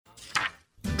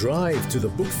Drive to the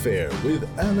book fair with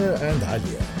Anna and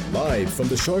Alia, live from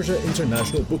the Sharjah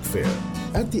International Book Fair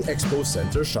at the Expo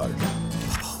Center, Sharjah.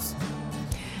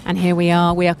 And here we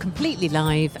are completely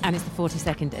live, and it's the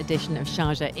 42nd edition of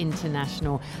Sharjah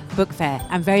International Book Fair,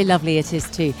 and very lovely it is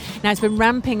too. Now, it's been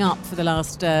ramping up for the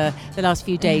last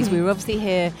few days. We were obviously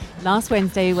here last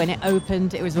Wednesday when it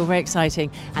opened. It was all very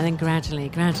exciting, and then gradually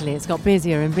it's got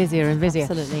busier and busier and busier.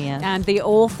 Absolutely, yeah. And the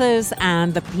authors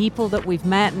and the people that we've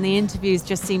met and the interviews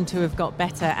just seem to have got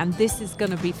better, and this is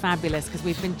going to be fabulous because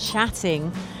we've been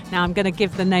chatting. Now, I'm going to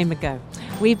give the name a go.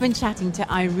 We've been chatting to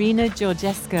Irina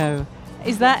Gerorgescu.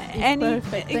 Is that any?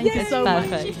 Perfect. Thank you so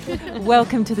much.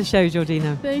 Welcome to the show,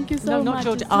 Georgina. Thank you so much. No, not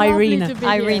George. It's Irina. lovely to be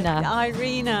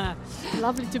Irina.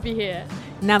 Lovely to be here.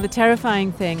 Now, the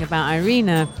terrifying thing about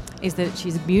Irina is that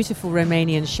she's a beautiful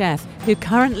Romanian chef who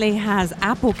currently has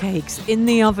apple cakes in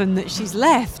the oven that she's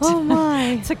left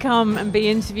to come and be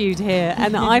interviewed here.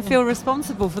 And I feel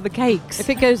responsible for the cakes. If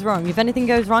anything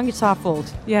goes wrong, it's our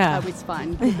fault. Yeah. Oh, it's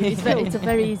fine. It's a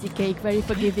very easy cake, very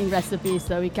forgiving recipe,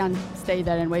 so you can stay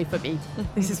there and wait for me.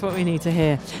 This is what we need to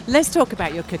hear. Let's talk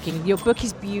about your cooking. Your book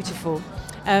is beautiful.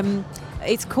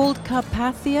 It's called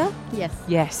Carpathia? Yes.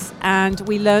 Yes. And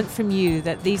we learnt from you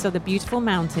that these are the beautiful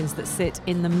mountains that sit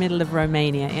in the middle of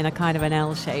Romania in a kind of an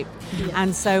L shape. Yes.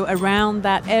 And so around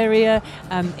that area,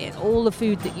 all the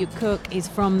food that you cook is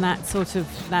from that sort of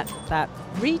that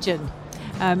region.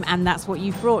 And that's what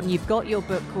you've brought. And you've got your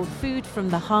book called Food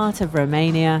from the Heart of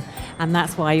Romania, and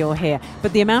that's why you're here.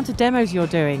 But the amount of demos you're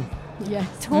doing. Yes.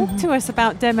 Talk to us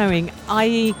about demoing,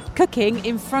 i.e. cooking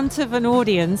in front of an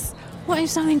audience. What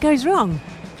if something goes wrong?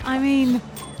 I mean...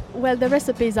 Well, the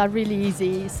recipes are really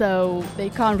easy, so they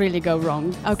can't really go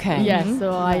wrong. Okay. Yes, so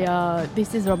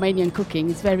this is Romanian cooking.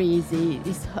 It's very easy.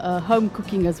 It's home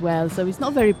cooking as well, so it's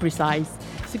not very precise.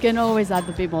 So you can always add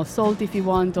a bit more salt if you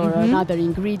want, or another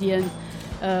ingredient.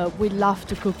 We love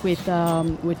to cook with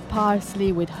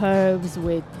parsley, with herbs,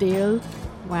 with dill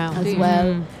as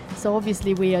well. So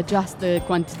obviously we adjust the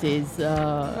quantities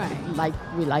like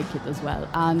we like it as well.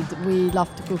 And we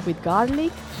love to cook with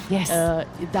garlic. Yes.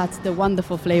 That's the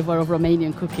wonderful flavor of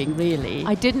Romanian cooking, really.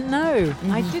 I didn't know.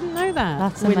 I didn't know that.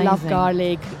 That's we amazing. love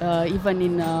garlic,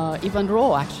 even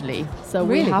raw actually. So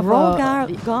really? we have raw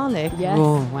garlic. Yes.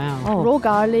 Oh wow. Oh. Raw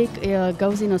garlic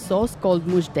goes in a sauce called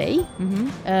mușdei.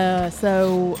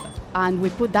 And we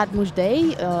put that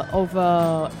mușdei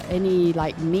over any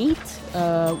meat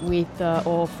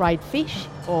or fried fish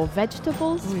or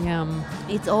vegetables. Yum.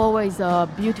 It's always a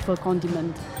beautiful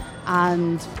condiment.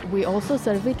 And we also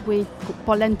serve it with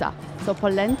polenta. So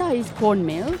polenta is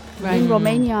cornmeal. Right. In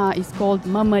Romania it's called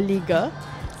mămăligă.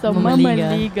 So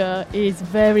mămăligă is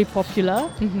very popular.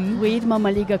 We eat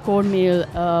mămăligă cornmeal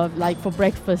for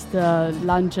breakfast,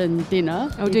 lunch and dinner.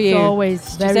 Oh, do you? It's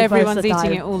always very everyone's versatile.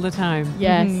 eating it all the time.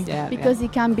 Yes, Yeah, because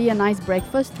it can be a nice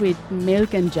breakfast with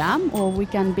milk and jam, or we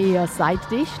can be a side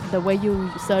dish. The way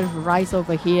you serve rice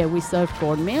over here, we serve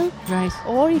cornmeal. Right.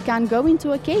 Or you can go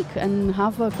into a cake and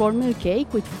have a cornmeal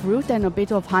cake with fruit and a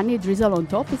bit of honey drizzle on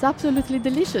top. It's absolutely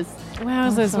delicious.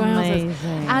 Wowzers. Amazing.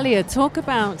 Alia, talk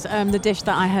about the dish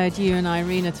that I heard you and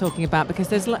Irina talking about, because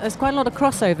there's quite a lot of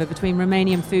crossover between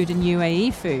Romanian food and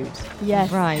UAE food. Yes.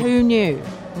 Right. Who knew?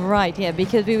 Right, yeah,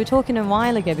 because we were talking a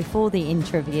while ago before the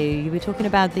interview, you were talking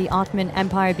about the Ottoman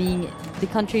Empire the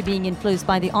country being influenced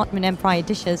by the Ottoman Empire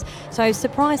dishes. So I was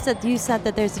surprised that you said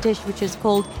that there's a dish which is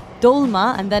called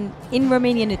dolma, and then in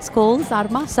Romanian it's called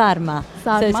Sarma. Sarma.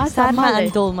 So it's sarma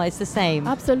and dolma, it's the same.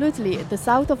 Absolutely. The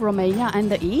south of Romania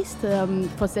and the east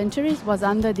for centuries was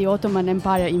under the Ottoman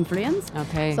Empire influence.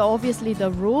 Okay. So obviously the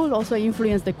rule also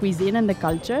influenced the cuisine and the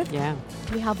culture. Yeah.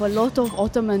 We have a lot of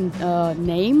Ottoman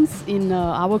names in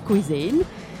our cuisine,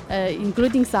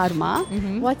 including sarma.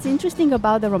 What's interesting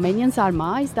about the Romanian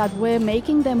sarma is that we're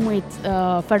making them with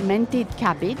fermented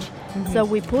cabbage. So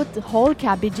we put whole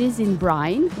cabbages in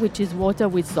brine, which is water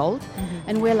with salt,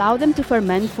 and we allow them to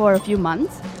ferment for a few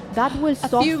months. That will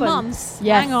soften. A few months?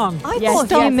 Yes. Hang on. I thought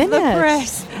a few minutes. The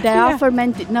press. They are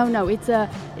fermented. No,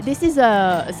 this is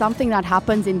something that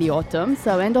happens in the autumn.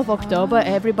 So end of October,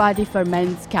 everybody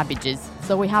ferments cabbages.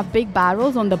 So we have big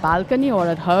barrels on the balcony or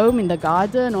at home in the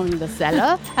garden or in the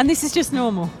cellar. And this is just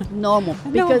normal. Normal.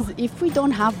 Because if we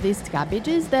don't have these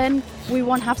cabbages, then we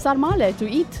won't have sarmale to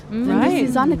eat. Right.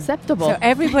 This is unacceptable. So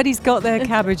everybody's got their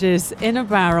cabbages in a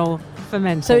barrel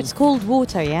fermenting. So it's called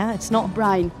water, yeah? It's not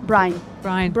brine. brine.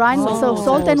 So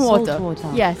salt and water. Salt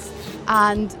water. Yes.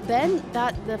 And then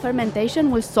the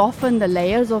fermentation will soften the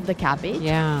layers of the cabbage.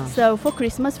 Yeah. So for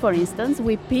Christmas, for instance,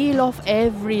 we peel off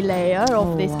every layer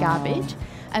of this cabbage,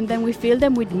 and then we fill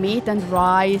them with meat and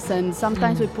rice, and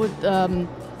sometimes we put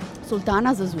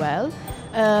sultanas as well.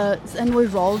 and we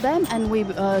roll them and we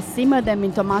simmer them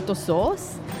in tomato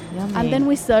sauce. Yummy. And then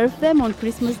we serve them on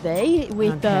Christmas Day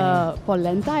with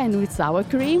polenta and with sour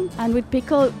cream and with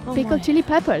pickled chili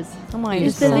peppers. Oh my!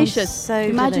 It's delicious. So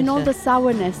imagine all the delicious.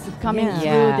 sourness coming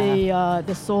Yeah. through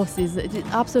the sauces. It's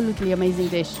absolutely amazing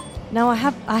dish. Now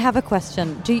I have a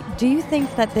question. Do you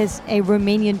think that there's a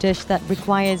Romanian dish that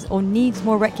requires or needs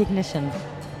more recognition?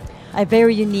 A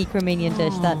very unique Romanian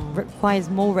dish that requires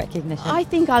more recognition. I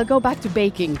think I'll go back to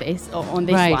baking this on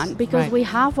this Right, one because right. we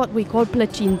have what we call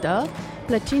placinta.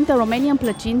 Placinta, Romanian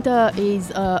placinta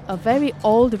is a very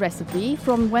old recipe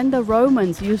from when the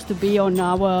Romans used to be on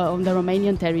the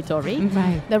Romanian territory.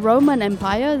 Right. The Roman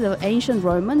Empire, the ancient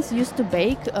Romans used to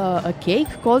bake a cake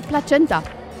called placenta.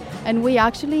 And we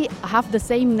actually have the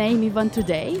same name even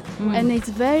today. And it's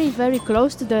very, very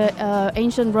close to the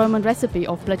ancient Roman recipe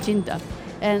of placinta.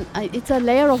 And it's a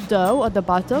layer of dough at the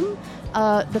bottom,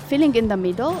 the filling in the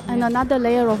middle, and another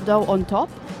layer of dough on top.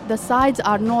 The sides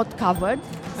are not covered,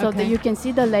 so that you can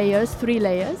see the layers, 3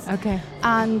 layers. Okay.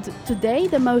 And today,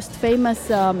 the most famous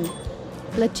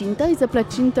placinta is a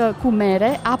placinta cu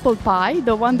mere, apple pie,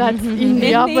 the one that's in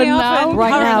the oven now. Right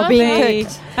now, being Currently.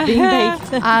 cooked, being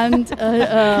baked. And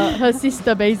her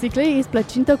sister basically is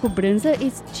placinta cu brânză.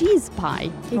 It's cheese pie,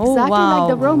 exactly like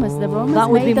the Romans. The Romans That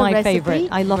would be made a my recipe favorite.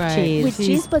 I love Right. cheese. with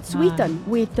cheese, but pie. sweetened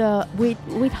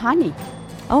with honey.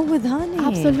 Oh, with honey.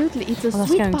 Absolutely, it's a Well, that's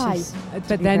sweet going to pie.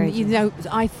 But be very then, you know,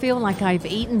 I feel like I've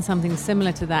eaten something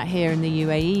similar to that here in the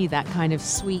UAE, that kind of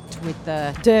sweet with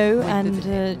the Dough with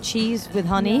and cheese with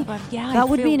honey. Yeah, but yeah, that I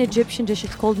would be feel- an Egyptian dish.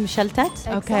 It's called msheltat.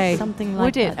 Okay. Something like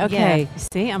Would it? that. Okay. Yeah.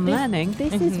 See, I'm learning.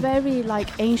 This is very like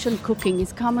ancient cooking.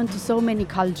 It's common to so many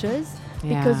cultures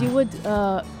because Yeah. you would.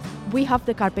 We have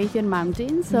the Carpathian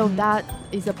Mountains, so that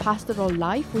is a pastoral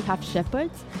life. We have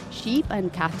shepherds, sheep, and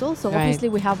cattle. So Right. obviously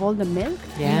we have all the milk,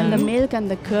 Yeah. and the milk and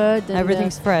the curd, and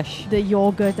Everything's fresh. the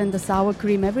yogurt and the sour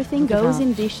cream. Everything Look at goes that.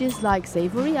 in dishes like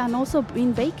savory and also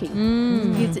in baking.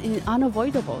 It's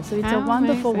unavoidable. So it's a How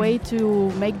wonderful amazing. way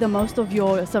to make the most of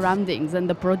your surroundings and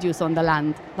the produce on the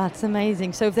land. That's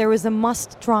amazing. So if there was a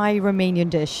must-try Romanian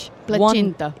dish,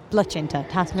 Placinta. Placinta.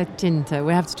 It has to be. Placinta.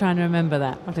 We have to try and remember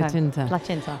that. Placinta.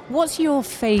 Placinta. What's your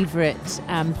favourite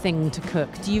thing to cook?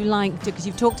 Do you like to, because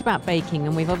you've talked about baking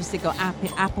and we've obviously got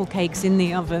apple cakes in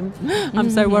the oven. I'm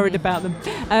so worried about them.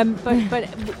 But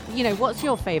you know, what's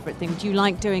your favourite thing? Do you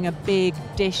like doing a big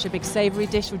dish, a big savoury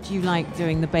dish, or do you like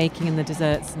doing the baking and the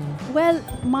desserts? Well,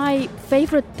 my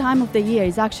favorite time of the year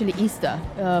is actually Easter.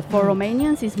 For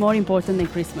Romanians, it's more important than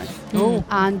Christmas. Oh.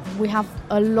 And we have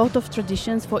a lot of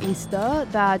traditions for Easter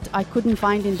that I couldn't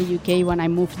find in the UK when I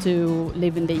moved to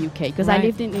live in the UK. Because I Right.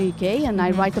 lived in the UK and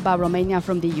I write about Romania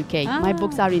from the UK. My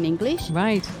books are in English.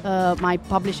 Right. My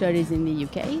publisher is in the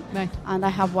UK. Right. And I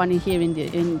have one here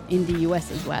in the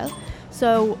US as well.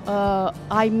 So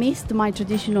I missed my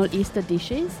traditional Easter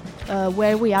dishes,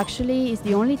 where we actually is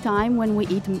the only time when we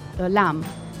eat lamb.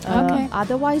 Okay.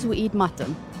 Otherwise, we eat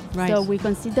mutton. Right. So we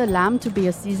consider lamb to be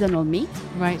a seasonal meat.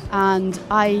 Right. And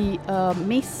I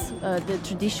miss the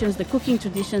traditions, the cooking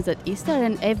traditions at Easter.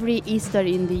 And every Easter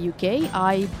in the UK,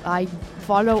 I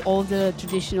follow all the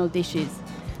traditional dishes.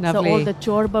 Lovely. So all the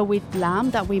chorba with lamb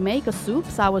that we make, a soup,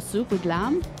 sour soup with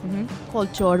lamb, called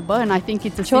chorba, and I think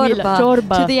it's a similar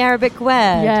Chorba. To the Arabic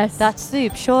word. Yes. That's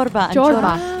soup. Chorba. And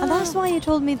Chorba. And that's why you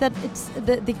told me that it's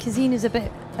the cuisine is a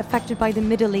bit affected by the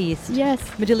Middle East. Yes.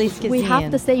 Middle East cuisine. We have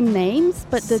the same names,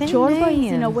 but the Same chorba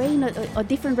is in a names. way a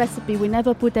different recipe. We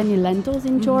never put any lentils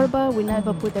in chorba. We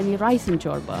never put any rice in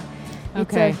chorba.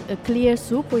 Okay. It's a clear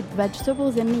soup with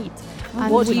vegetables and meat.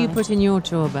 And What do we- you put in your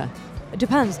chorba? It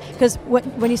depends, because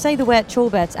when you say the word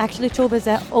chorba, it's actually chorbas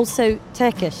are also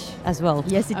Turkish as well.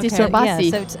 Yes, it is Okay. sorbasi.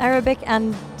 Yeah, so it's Arabic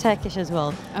and Turkish as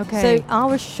well. Okay. So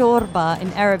our shorba in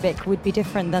Arabic would be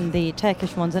different than the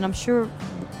Turkish ones, and I'm sure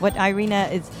what Irina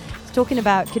is talking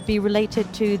about could be related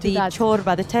to the that.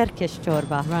 chorba, the Turkish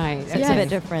chorba. Right. So it's a Yes. bit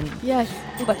different. Yes,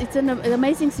 it's an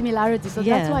amazing similarity. So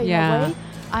Yeah. that's why, in Yeah. a way,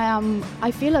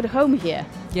 I feel at home here.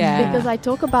 Yeah. Because I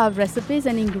talk about recipes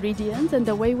and ingredients and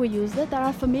the way we use it that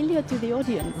are familiar to the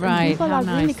audience. Right, And people how are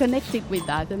really nice. connected with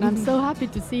that, and I'm so happy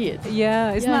to see it.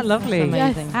 Yeah, isn't that Yes. lovely? That's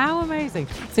amazing. Yes. How amazing.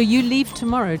 So you leave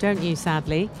tomorrow, don't you,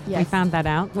 sadly? We Yes. found that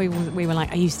out. We were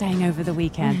like, are you staying over the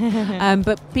weekend?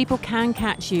 But people can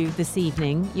catch you this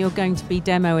evening. You're going to be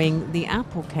demoing the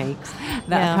apple cakes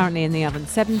that Yeah. are currently in the oven.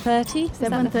 7:30?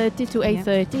 7:30 to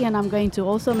 8:30, and I'm going to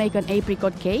also make an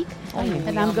apricot cake.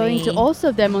 And I'm yummy. going to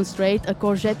also demonstrate a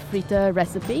courgette fritter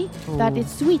recipe that is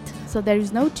sweet. So there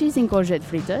is no cheese in courgette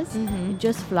fritters,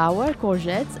 just flour,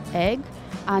 courgettes, egg,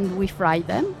 and we fry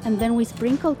them. And then we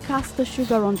sprinkle caster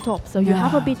sugar on top. So you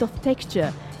have a Yeah. bit of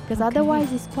texture because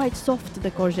otherwise it's quite soft,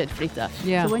 the courgette fritter.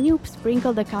 Yeah. So when you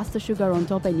sprinkle the caster sugar on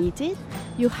top and eat it,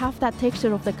 you have that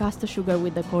texture of the caster sugar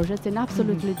with the courgettes, and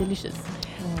absolutely delicious.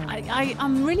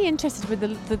 I'm really interested with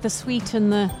the sweet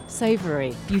and the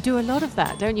savoury. You do a lot of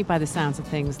that, don't you, by the sounds of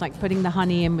things, like putting the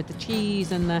honey in with the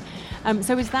cheese and the...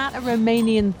 so is that a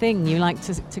Romanian thing? You like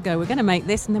to go, we're going to make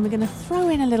this and then we're going to throw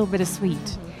in a little bit of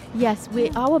sweet? Yes,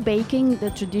 our baking,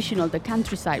 the traditional, the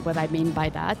countryside, what I mean by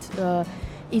that,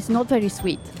 is not very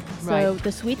sweet. So Right.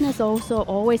 the sweetness also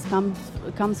always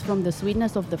comes from the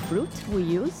sweetness of the fruit we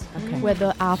use, Okay.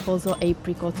 whether apples or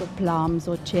apricots or plums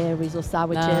or cherries or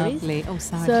sour cherries. Lovely. Oh,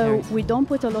 sour So cherries. we don't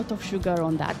put a lot of sugar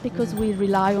on that because we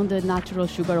rely on the natural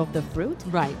sugar of the fruit.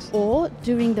 Right. Or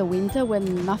during the winter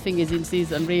when nothing is in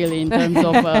season really in terms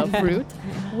of fruit,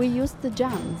 we use the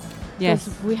jams. Yes.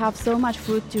 Because we have so much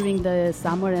fruit during the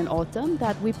summer and autumn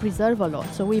that we preserve a lot.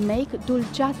 So we make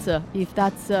dulceață, if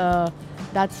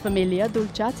that's familiar.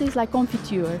 Dulceață is like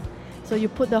confiture. So you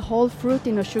put the whole fruit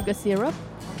in a sugar syrup,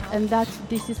 and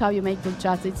this is how you make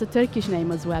dulceață. It's a Turkish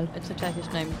name as well. It's a Turkish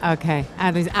name. Okay.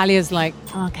 And Alia's like,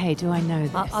 okay, do I know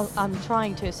this? I'm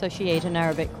trying to associate an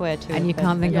Arabic word to it. And you but-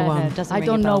 can't think but of one. no, it doesn't I ring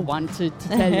don't a know bell. one to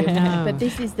tell you. No. But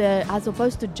this is as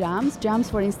opposed to jams. Jams,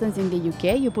 for instance, in the UK,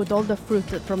 you put all the fruit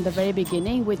from the very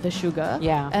beginning with the sugar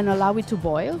Yeah. and allow it to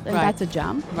boil, and Right. that's a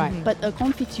jam. Right. But a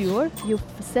confiture, you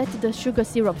set the sugar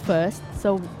syrup first, so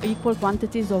equal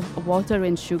quantities of water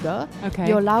and sugar. Okay.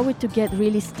 You allow it to get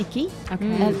really sticky,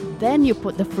 Okay. and then you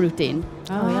put the fruit in.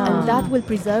 Oh, yeah. And that will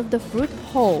preserve the fruit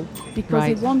whole because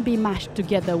Right. it won't be mashed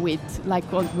together with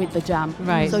the jam.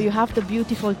 Right. So you have the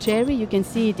beautiful cherry, you can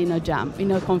see it in a jam,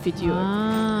 in a confiture.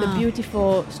 Ah. The beautiful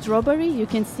strawberry, you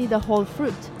can see the whole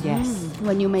fruit Yes.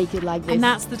 when you make it like this. And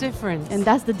that's the difference. And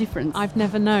that's the difference. I've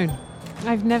never known.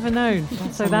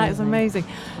 So that is amazing.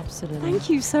 Absolutely. Thank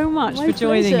you so much My for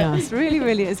joining pleasure. us. Really,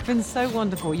 really, it's been so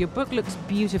wonderful. Your book looks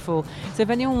beautiful. So if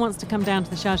anyone wants to come down to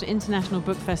the Sharjah International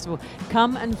Book Festival,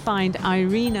 come and find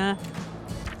Irina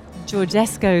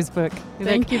Gerorgescu's book.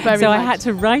 Thank you very so much. I had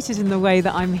to write it in the way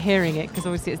that I'm hearing it because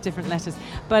obviously it's different letters.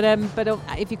 But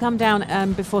if you come down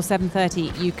before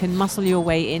 7:30, you can muscle your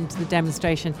way into the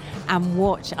demonstration and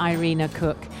watch Irina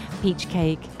cook peach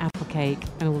cake, apple cake,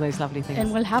 and all those lovely things.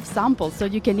 And we'll have samples so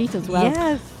you can eat as well.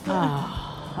 Yes.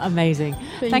 Amazing.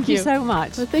 Thank you so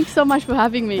much. Well, thanks so much for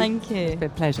having me. Thank you. It's been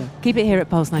a pleasure. Keep it here at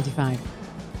Pulse 95.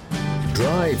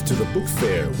 Drive to the book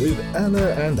fair with Anna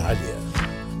and Alia.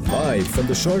 Live from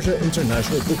the Sharjah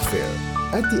International Book Fair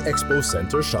at the Expo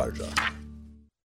Center, Sharjah.